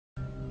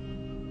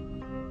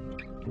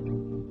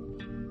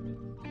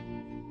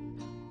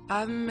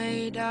I've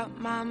made up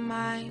my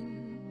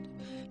mind,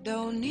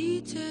 don't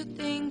need to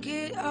think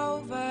it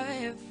over.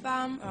 If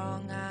I'm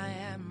wrong, I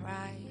am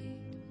right.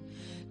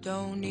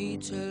 Don't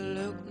need to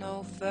look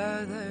no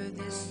further,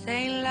 this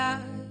ain't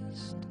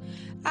last.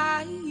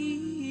 I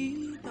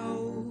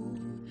know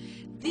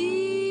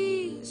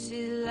this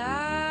is life.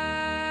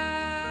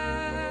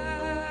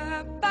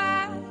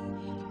 But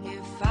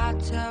if I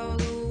tell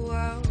the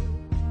world,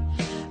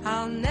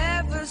 I'll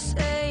never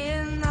say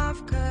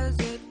enough, 'cause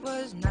it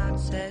was not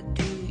said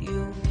to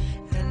you,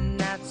 and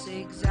that's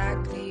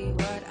exactly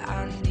what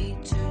I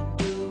need to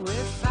do.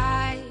 If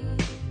I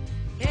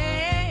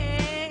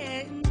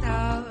end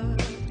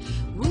up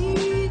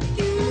with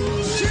you,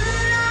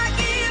 should I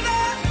give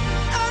up,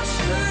 or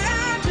should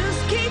I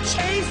just keep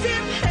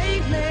chasing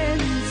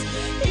pavements,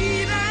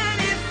 even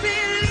if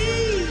it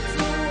leads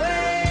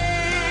nowhere?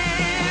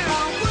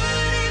 Or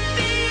would it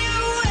be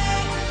a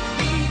waste,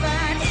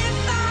 even if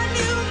I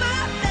knew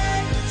my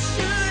best?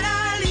 Should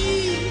I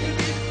leave it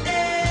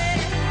there?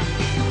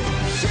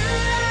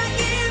 Should I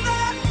give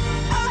up,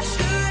 or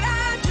should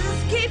I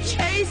just keep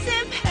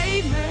chasing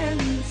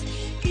pavements,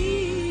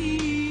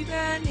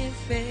 even if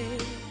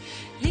it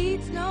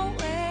leads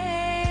nowhere?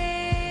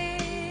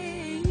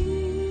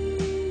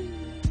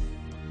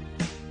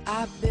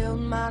 I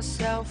build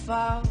myself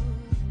up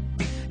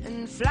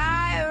and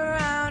fly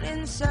around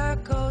in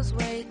circles,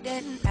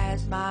 waiting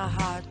as my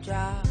heart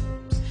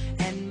drops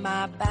and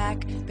my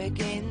back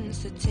begins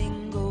to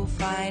tingle.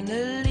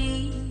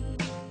 Finally,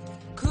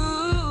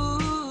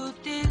 could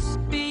this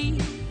be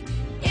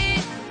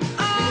it?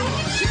 Oh,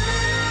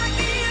 should I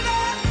give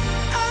up,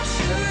 or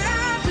should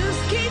I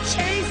just keep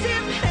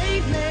chasing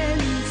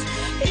pavements,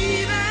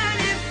 even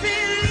if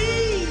it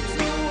leads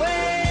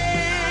nowhere?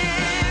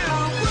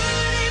 Or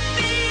would it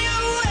be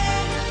a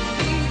waste,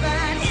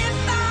 even if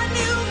I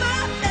knew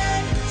my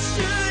best?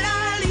 Should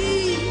I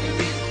leave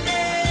it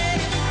there?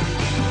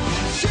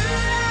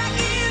 Should I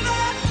give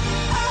up,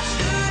 or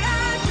should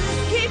I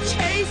just keep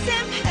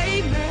chasing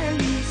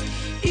pavements,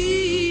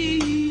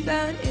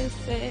 even if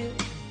it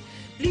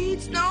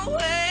leads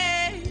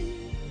nowhere?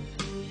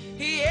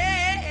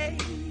 Yeah.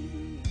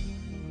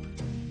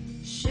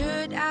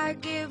 Should I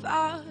give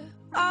up,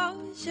 or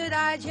should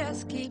I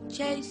just keep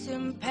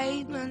chasing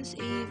pavements,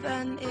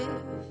 even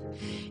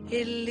if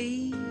it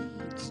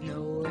leads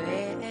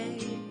nowhere?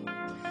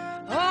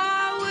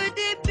 Or would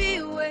it be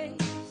a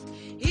waste,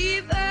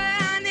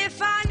 even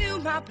if I knew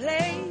my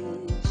place?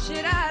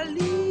 Should I